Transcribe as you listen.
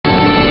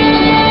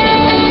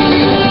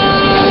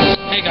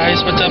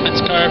guys, what's up?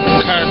 It's Car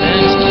from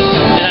CarMix,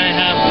 and I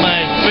have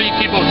my 3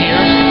 people here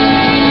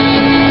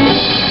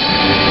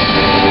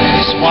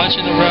just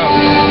watching the road.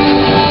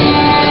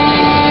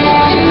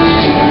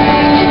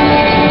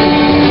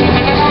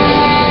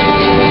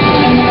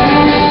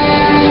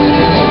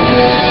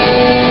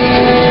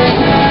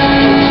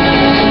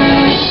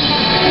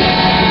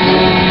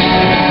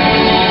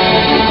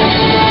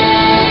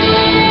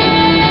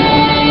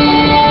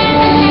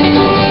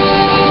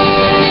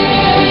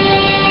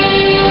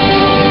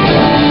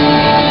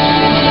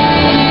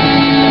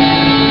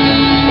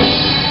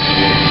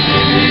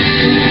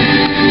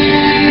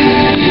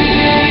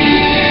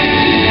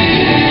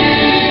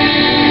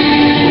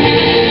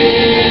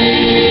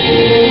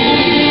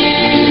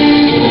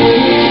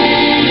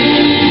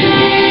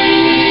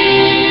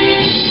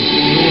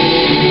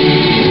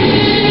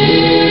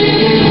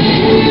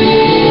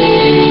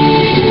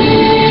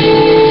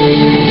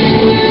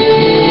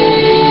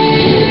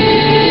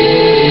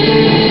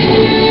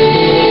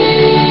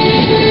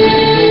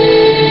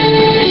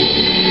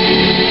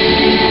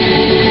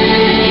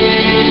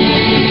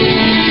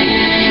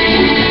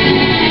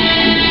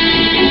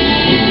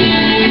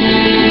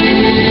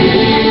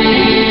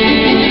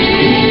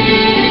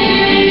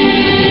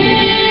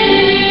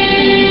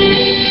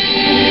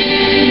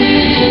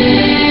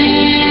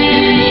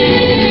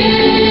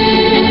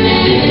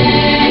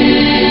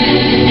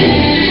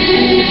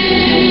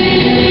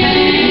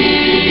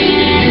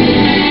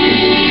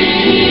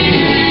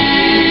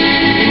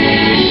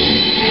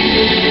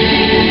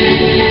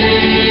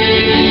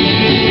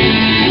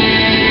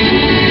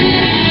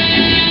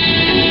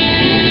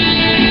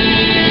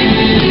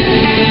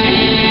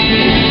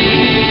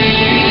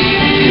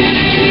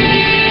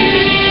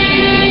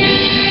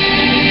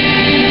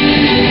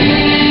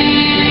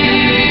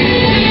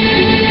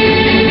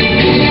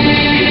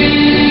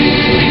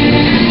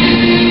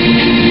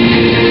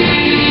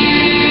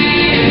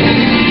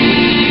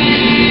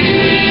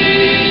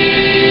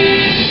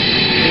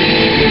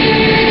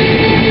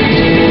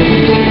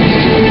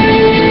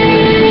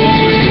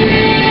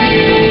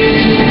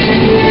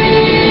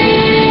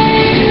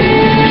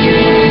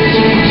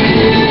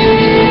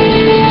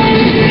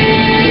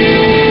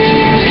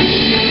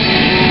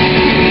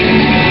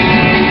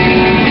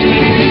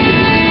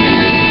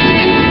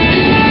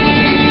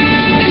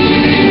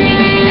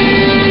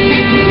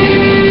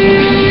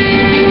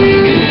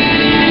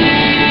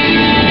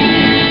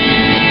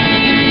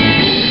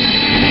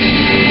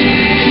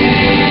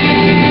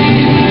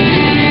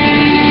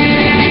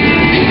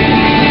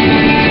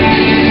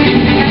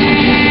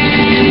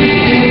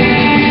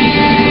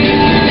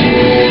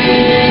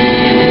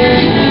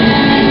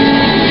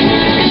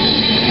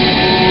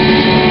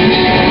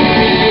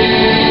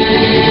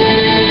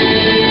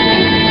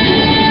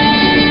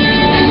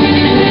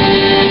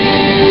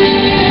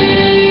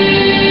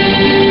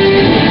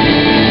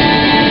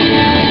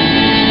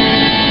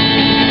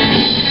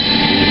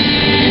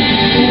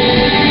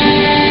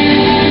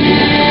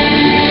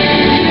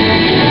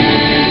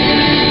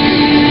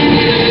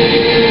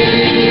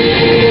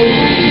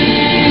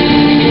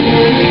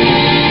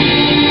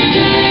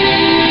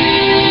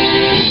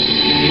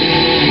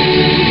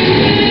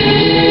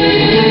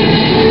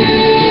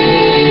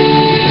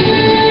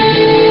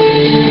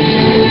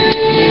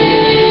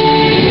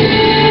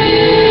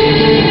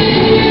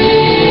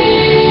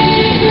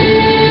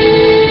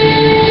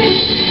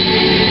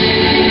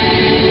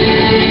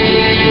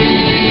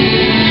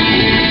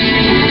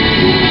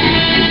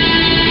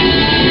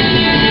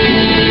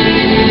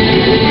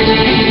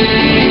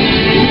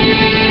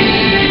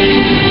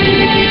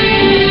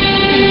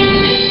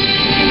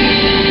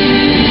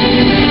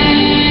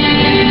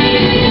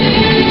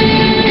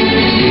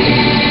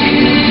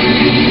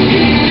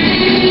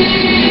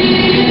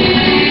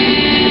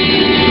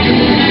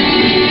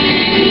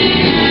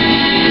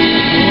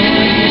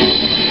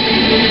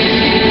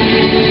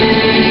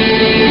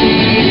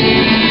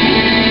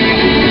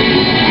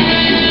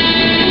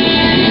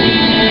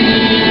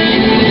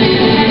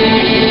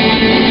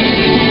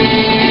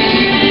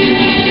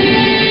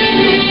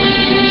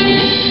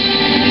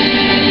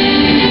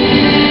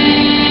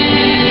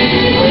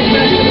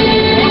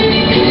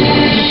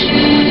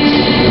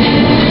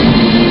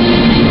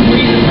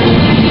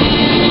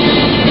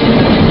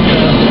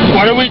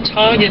 What are we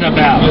talking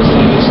about?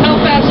 How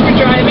fast we're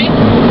driving?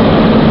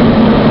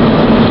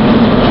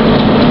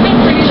 How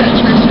pretty that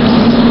church is.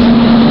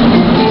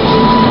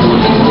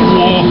 That's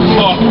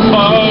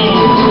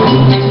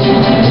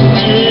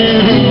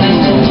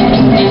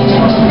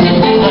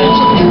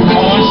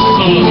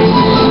awesome.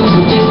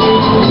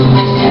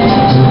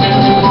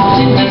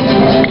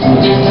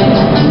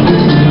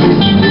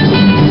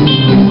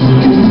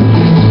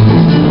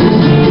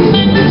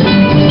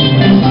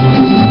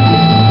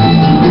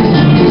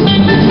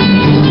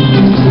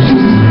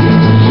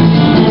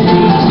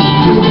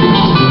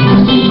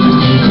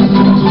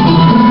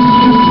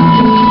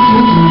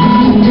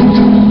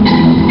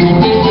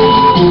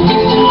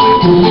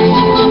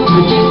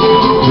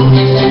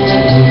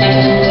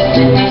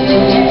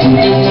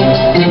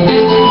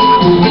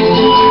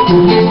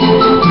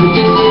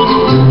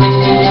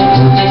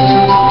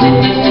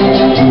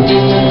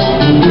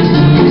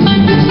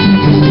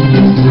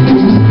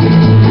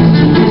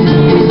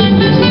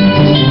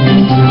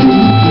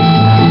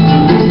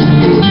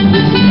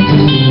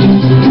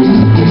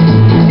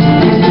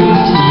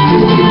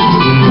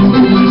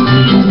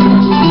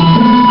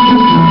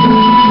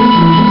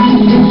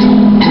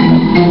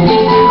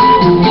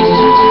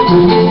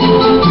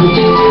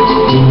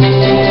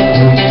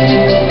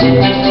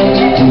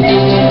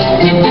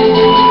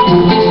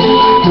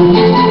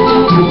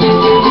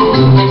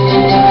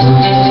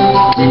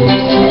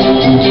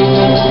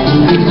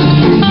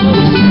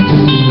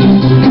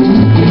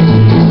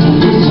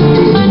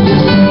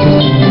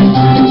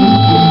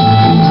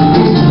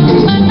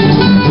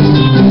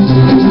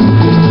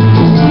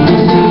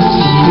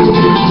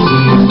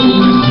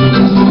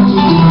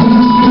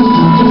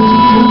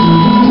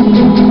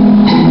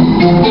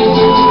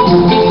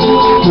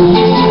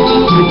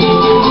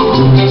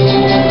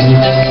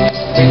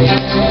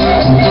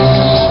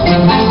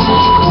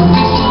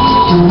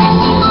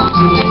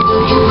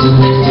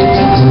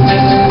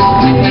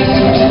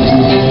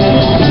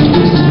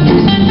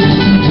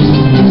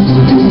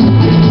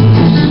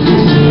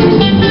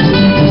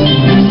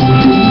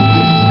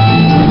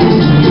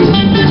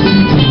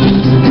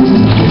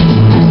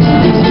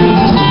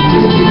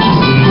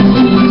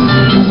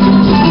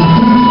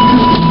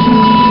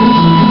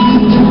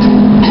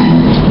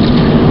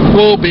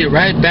 be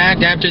right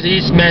back after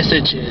these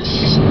messages.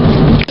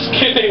 Just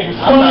kidding.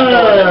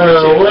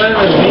 Oh, what am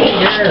I being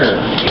here?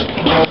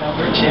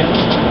 Number 2.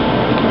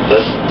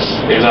 That's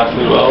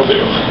exactly what I'll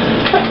do.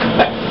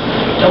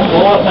 Don't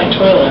blow up my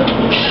toilet.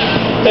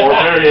 Or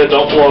area,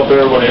 don't blow up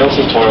everybody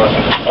else's toilet.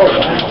 Oh,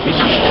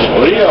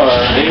 wow. We are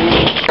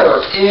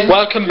in.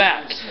 Welcome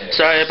back.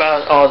 Sorry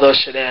about all those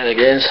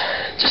shenanigans.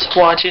 Just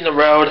watching the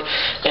road,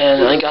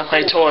 and I got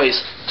my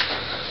toys.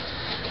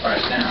 Right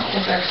now.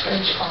 Is our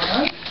fridge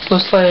on?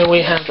 Looks like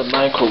we have the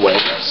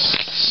microwave.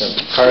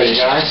 Cardi,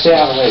 you gotta stay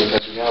out of the way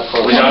because we gotta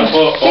put. We gotta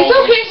put. It's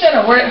okay,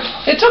 Center.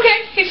 It's okay.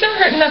 He's not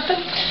hurting nothing.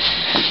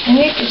 And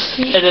you can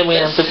see. And then we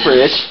have the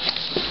fridge.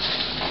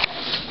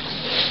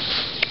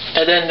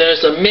 And then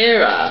there's a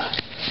mirror.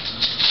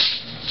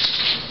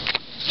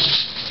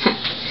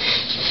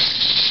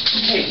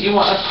 Okay, you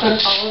want to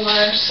put all of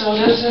our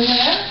sodas in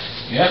there?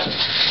 Yep.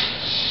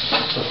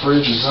 The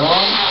fridge is on,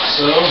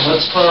 so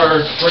let's put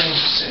our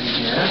drinks in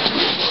here.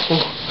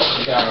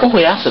 We got Oh,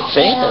 we have the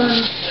fan.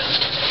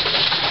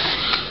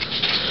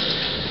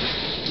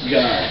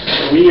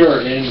 We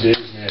are in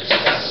business.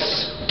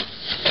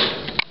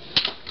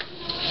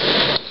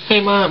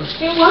 Hey, Mom.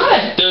 Hey,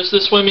 what? There's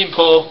the swimming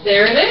pool.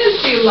 There it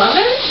is. Do you love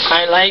it?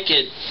 I like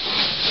it.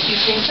 You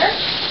think so?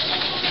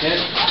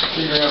 Can't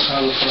figure out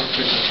how the front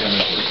picture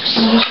camera works.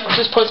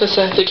 Just put this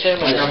at the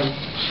camera. I'm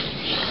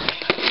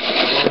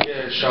gonna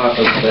get a shot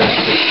of that.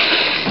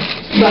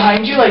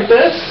 Behind you like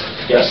this?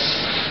 Yes.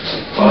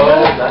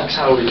 Oh, that's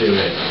how we do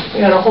it.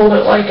 You gotta hold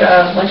it like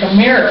a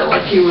mirror,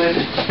 like you would.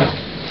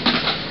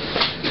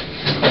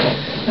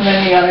 And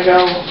then you gotta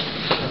go.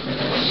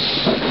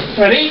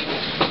 Ready?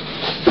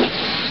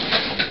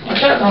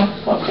 Watch out, no.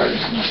 Oh, card.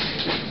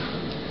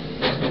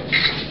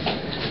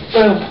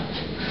 Boom.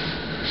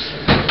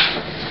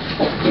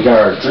 We got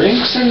our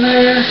drinks in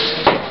there.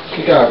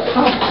 We got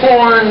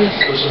popcorn.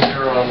 There's some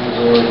here on the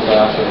door of the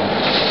bathroom.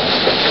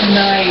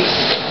 Nice.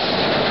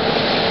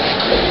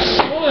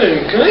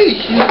 Sonic, I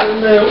hear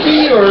that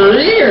we are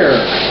here.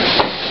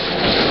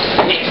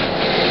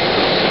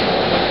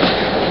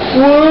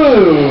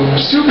 Whoa,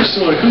 Super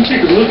Sonic, come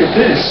take a look at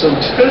this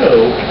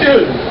hotel.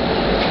 Good.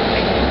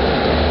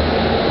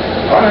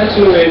 Alright,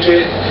 so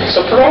AJ.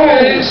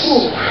 Surprise!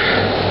 Ooh.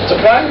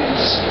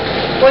 Surprise!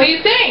 What do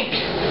you think?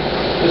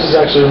 This is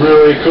actually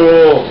really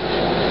cool.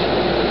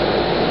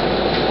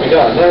 We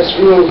got a nice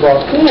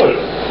robot pool.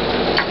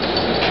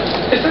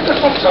 Is that the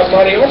hot tub,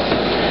 Mario?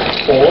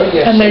 Oh,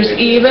 yes. And there's it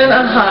is. even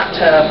a hot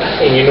tub.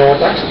 And you know what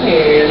that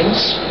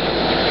means?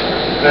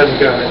 Then we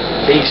got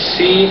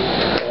AC.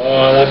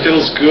 Oh, that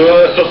feels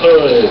good. Does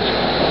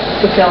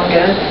it feel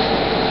good?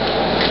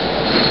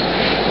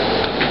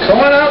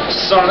 Come on out,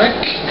 Sonic.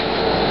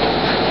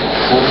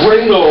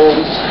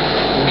 Pringles.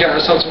 We got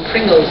ourselves some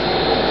Pringles.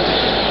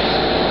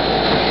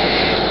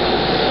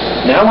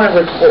 Now I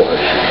record.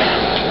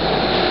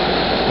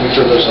 Make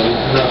sure there's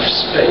enough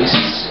space.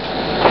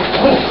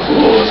 Oh,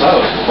 cool. Is that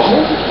a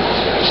phone?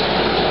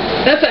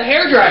 That's a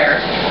hair dryer.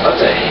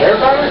 That's a hair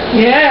dryer?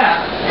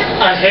 Yeah.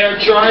 A hair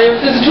dryer?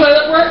 Does the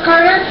toilet work,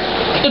 Carter?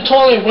 The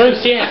toilet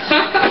works, yeah.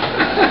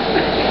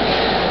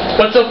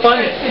 What's so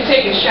funny? You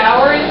take a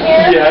shower in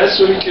here? Yes,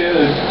 we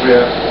could.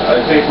 Yeah,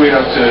 I think we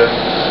have to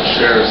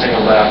share a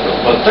single bathroom,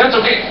 but that's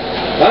okay.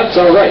 That's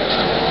alright.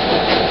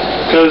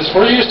 Because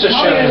we're used to Oh,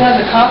 you sharing. have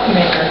the coffee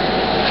maker.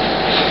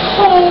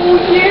 Oh,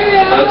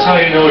 yeah. That's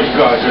how you know you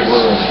got a good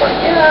room.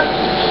 Yeah.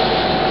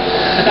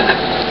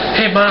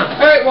 Hey, Mom.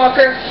 All right,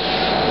 Walker.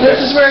 This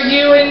is where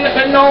you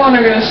and Nolan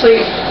are going to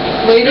sleep.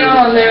 Lay down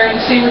on there and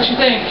see what you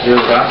think. Your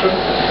bathroom?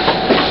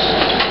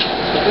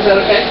 Is that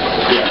okay?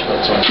 Yeah,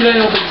 that's fine. Should I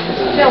open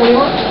this? Yeah, we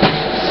want.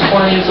 I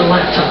want to use the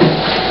laptop.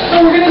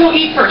 No, we're going to go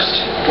eat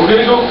first. We're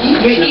gonna go eat.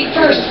 We eat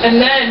first, and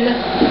then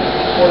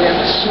we're going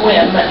to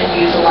swim and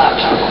use the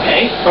laptop,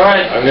 okay? All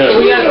right. I'm gonna. So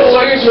we got the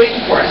lawyers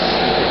waiting for us.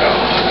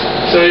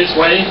 So he's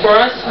waiting for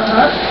us?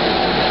 Uh-huh.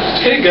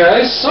 Hey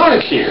guys,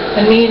 Sonic here.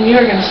 And me and you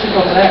are going to sleep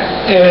over there.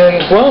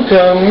 And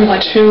welcome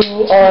to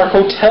our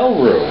hotel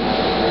room.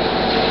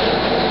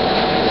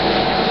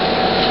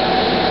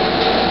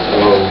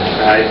 Oh,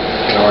 I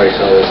can already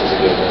tell this is a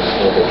good one.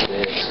 Look at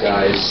this,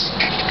 guys.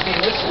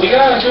 We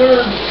got a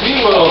good view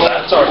of.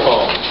 That's our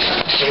phone.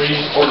 Can we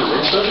order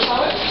room service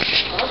on it?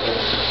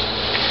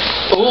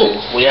 Ooh,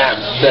 we have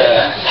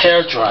the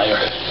hair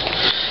dryer.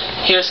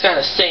 Here's got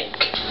a sink.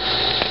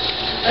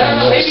 I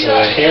don't know, maybe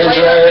a not. hair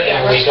dryer,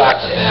 and we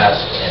got the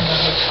bath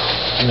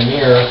and the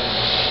mirror.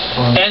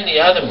 And the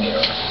other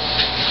mirror.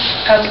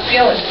 How's it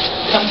feeling?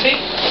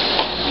 Comfy?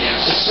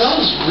 It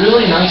smells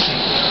really nice.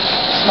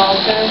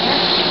 Smells good in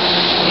here?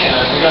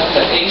 Yeah, we got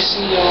the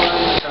AC on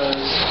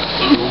because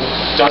who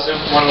doesn't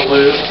want to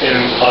live in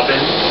an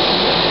oven?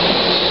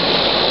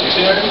 You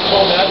see that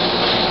cold that?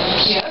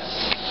 Yes.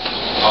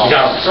 We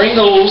got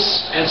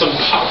Pringles and some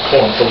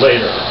popcorn for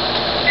later.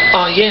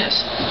 Oh,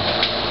 yes.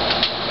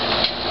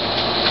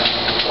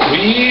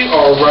 We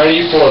are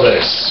ready for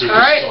this, Super All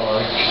right.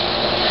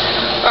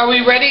 Sonic. Are we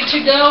ready to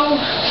go?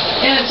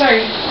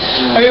 Sorry.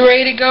 Are we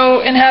ready to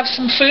go and have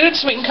some food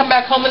so we can come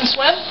back home and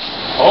swim?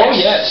 Oh,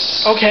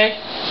 yes. Okay.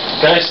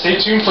 Guys, stay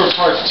tuned for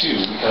part 2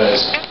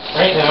 because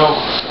right now,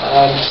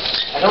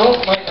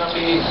 might not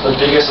be the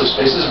biggest of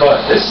spaces,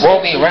 but this is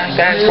We'll be right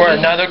back for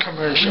another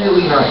commercial.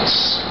 really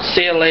nice.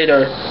 See you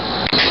later.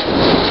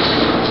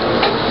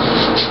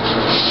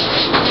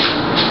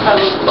 I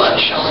love butt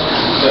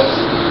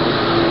showing.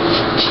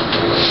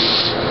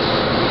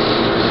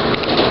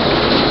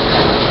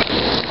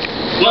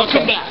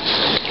 Welcome back.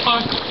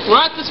 We're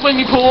at the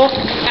swimming pool,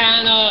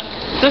 and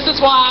this is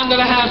why I'm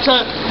gonna have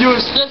to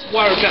use this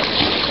water gun.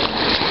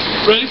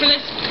 Ready for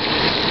this?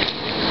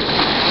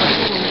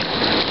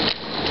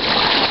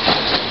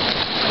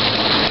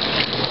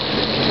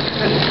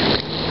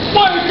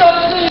 Water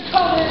gun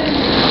incoming!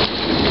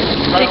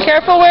 Be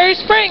careful where you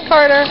spraying,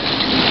 Carter.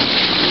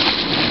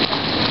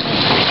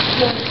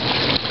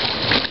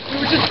 We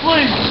were just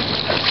playing.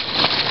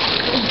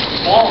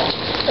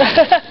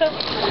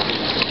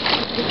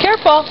 Be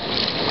careful.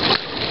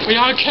 We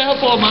are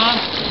careful, man.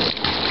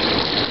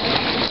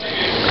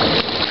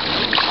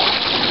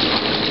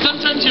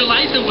 Sometimes you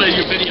like the way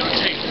you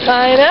videotape.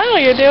 I know,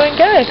 you're doing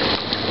good.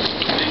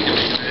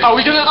 Are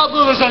we gonna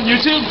upload this on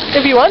YouTube?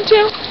 If you want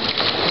to.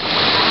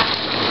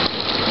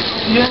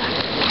 Yeah.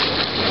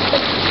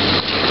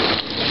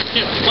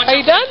 Here, watch Are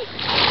you out. done?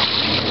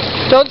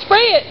 Don't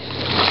spray it.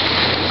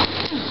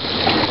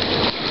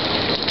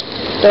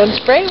 Don't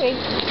spray me.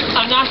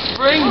 I'm not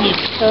spraying you.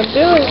 Don't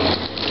do it.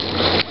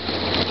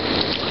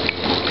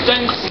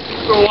 Thanks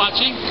for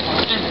watching,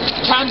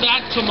 and come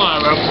back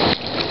tomorrow,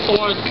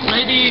 or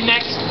maybe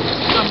next.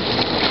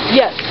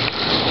 Yes.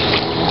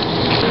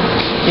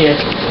 Yeah.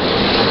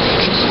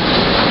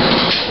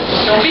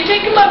 Don't be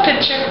taking my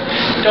picture.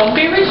 Don't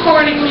be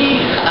recording me.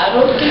 I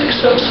don't think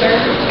so, sir.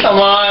 Come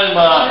on,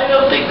 I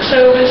don't think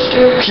so,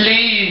 mister.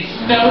 Please.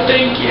 No,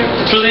 thank you.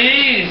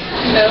 Please.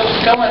 No,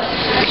 go on.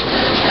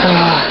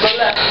 Go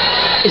left.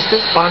 Is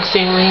this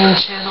boxing ring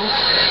channel?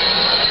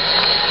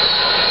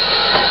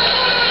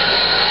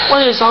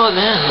 What is all of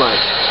that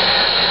like?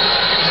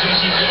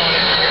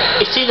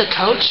 Is he the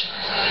coach?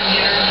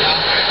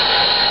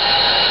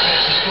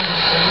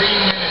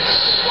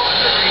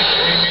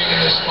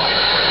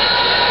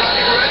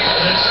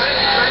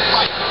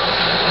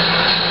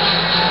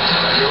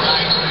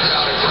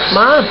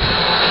 Mom,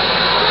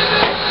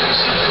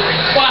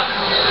 What?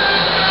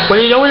 what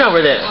are you doing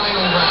over there?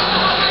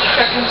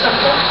 Checking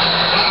something?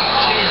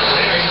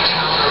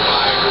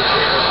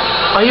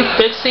 Are you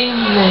fixing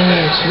the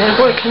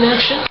network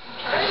connection?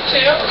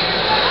 Two.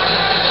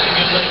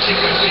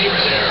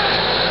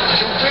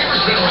 Joe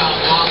Faber's been around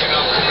long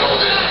enough to know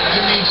that he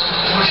needs to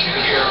push it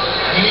here.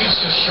 He needs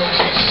to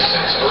showcase a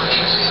sense of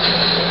urgency.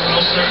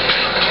 Well, sir,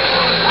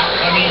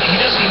 I mean, he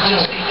doesn't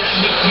just,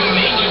 he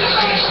may need to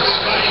finish this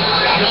fight.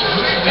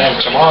 And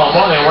tomorrow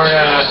morning we're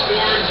gonna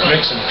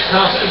make some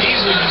coffee.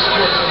 Easily been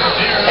scored from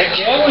there. Heck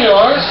yeah, we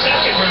are.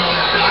 Second round,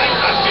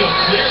 I feel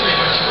clearly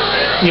went to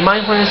Rivera. You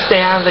might want to stay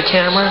out of the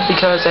camera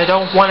because I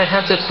don't want to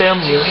have to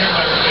film you. Here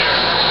by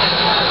Rivera.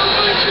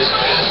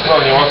 Oh,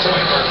 you want some?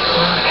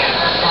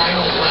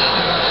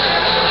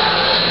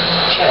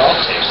 Sure, I'll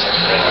take some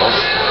pills.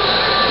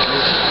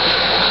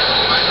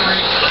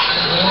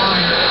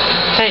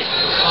 Hey, 5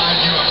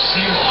 UFC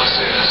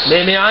losses.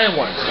 maybe I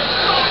want some.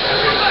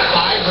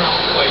 5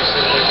 round fights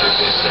that went the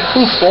distance.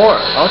 Ooh, 4.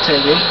 I'll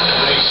take it.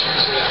 Nice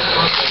use of that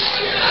front leg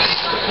kick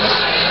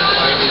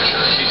by New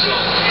Jersey's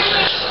own.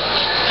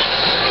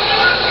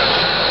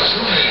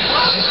 2 minutes.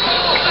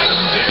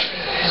 Rivera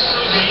is so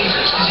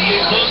dangerous because he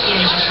gets close to him,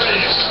 he's just ready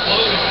to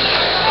explode on him.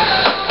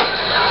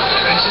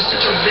 It's just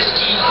such a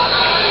risky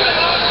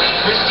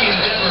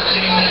endeavor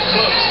getting that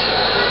close.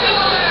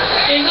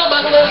 Here you go,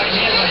 Buffalo. Right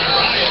hand by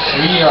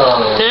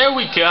Uriah. There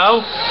we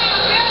go.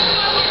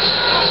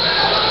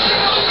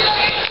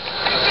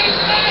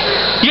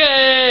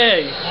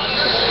 Yay! 140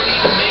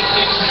 to make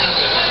things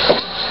happen.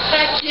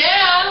 Heck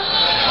yeah.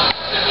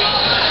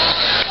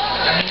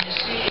 I mean, you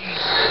see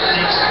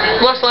the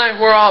experience Looks like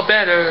we're all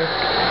better.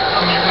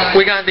 from Uriah.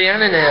 We got the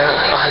internet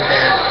on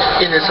there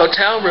in this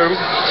hotel room.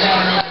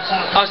 Down over the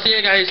top. I'll see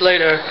you guys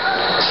later.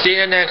 See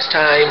you next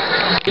time.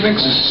 I've been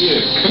waiting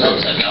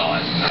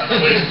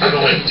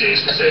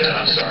days to say that,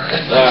 I'm sorry.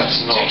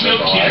 That's not Take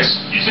note, kids.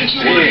 You think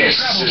you want to be a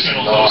Travel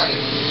Channel host,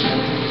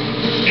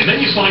 and then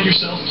you find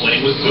yourself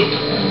playing with poop.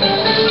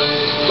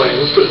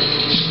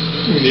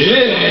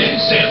 Yeah.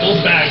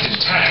 Sampled, bagged, and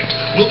tagged.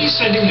 We'll be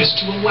sending this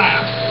to a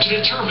lab to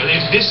determine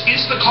if this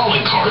is the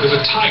calling card of a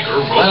tiger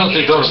roaming I don't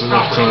think there was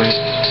enough property.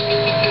 time.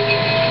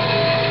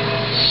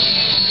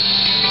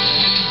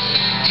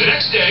 The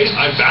next day,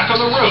 I'm back on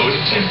the road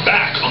and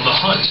back on the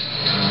hunt.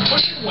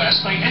 Pushing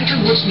west, I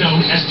entered what's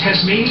known as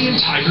Tasmanian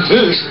tiger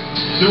country,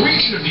 the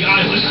region of the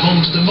island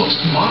home to the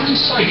most modern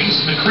sightings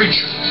of the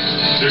creature.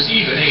 There's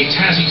even a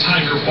Tassie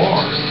tiger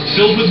bar,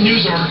 filled with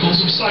news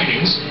articles of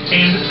sightings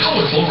and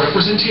colorful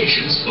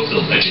representations of the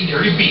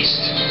legendary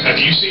beast.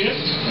 Have you seen it?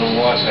 No,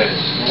 what?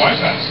 Your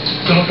wife has.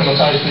 Good look at the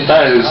tiger.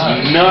 That is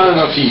none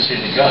of each in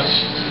the guts.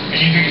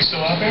 And you think it's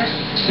still out there?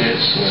 It's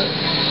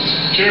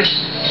Cheers.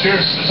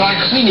 Cheers to the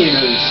tiger. we need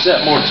to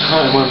set more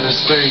time on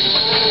this thing.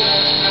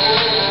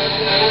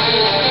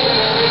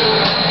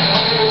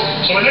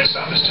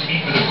 found us to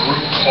meet with a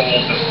group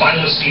called the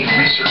Thylacine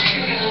Research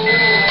Unit.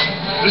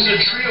 This is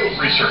a trio of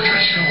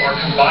researchers who are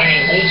combining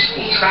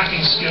old-school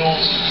tracking skills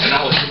and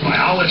knowledge of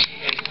biology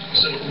and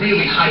some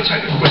really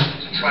high-tech equipment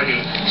to try to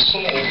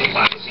solve the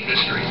Thylacine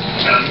mystery.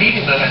 And I'm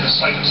meeting them at the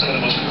site of some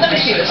of the most Let me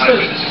see recent this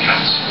movie. eyewitness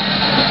accounts.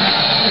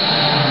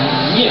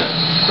 Yeah.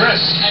 Chris.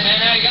 Hey man,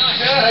 how you going?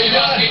 Good, how you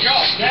doing? Good job.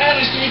 Yeah,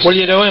 nice to meet you. What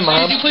are you doing,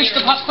 Mom? Could you push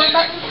the popcorn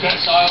button? Okay.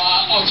 So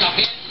I'll jump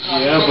in.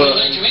 Yeah, I'll but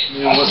let you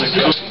in. it wasn't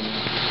cooking.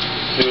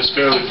 It was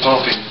barely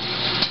pumping.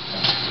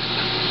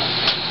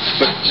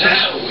 But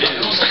now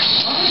is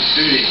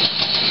duty.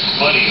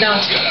 Buddy. No.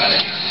 Let's get out of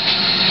here.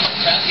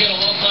 That's getting a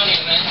lot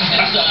funnier, man.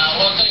 It's a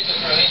lot deeper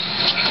for me.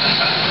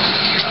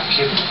 You're not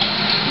kidding.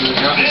 You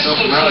got This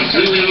yourself looks around like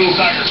Zulu. Tasmanian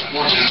tiger.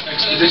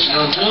 Expedition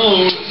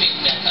Unknown.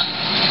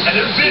 And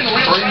there have been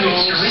real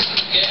sightings here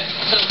recently. Yeah.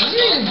 So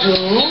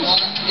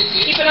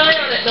Keep an eye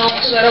on it, though,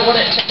 because I don't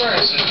want it to burn.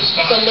 This is the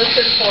spot. So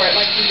listen for it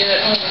like you did at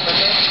home,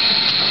 okay?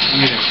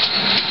 Yeah.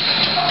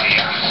 Oh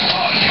yeah.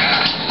 Oh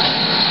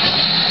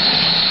yeah.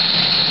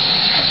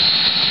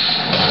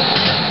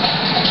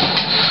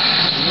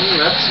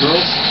 That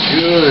smells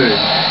good.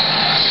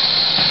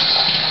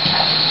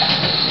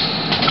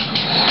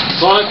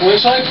 Sonic,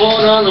 wish I pull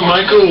it on the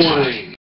microwave.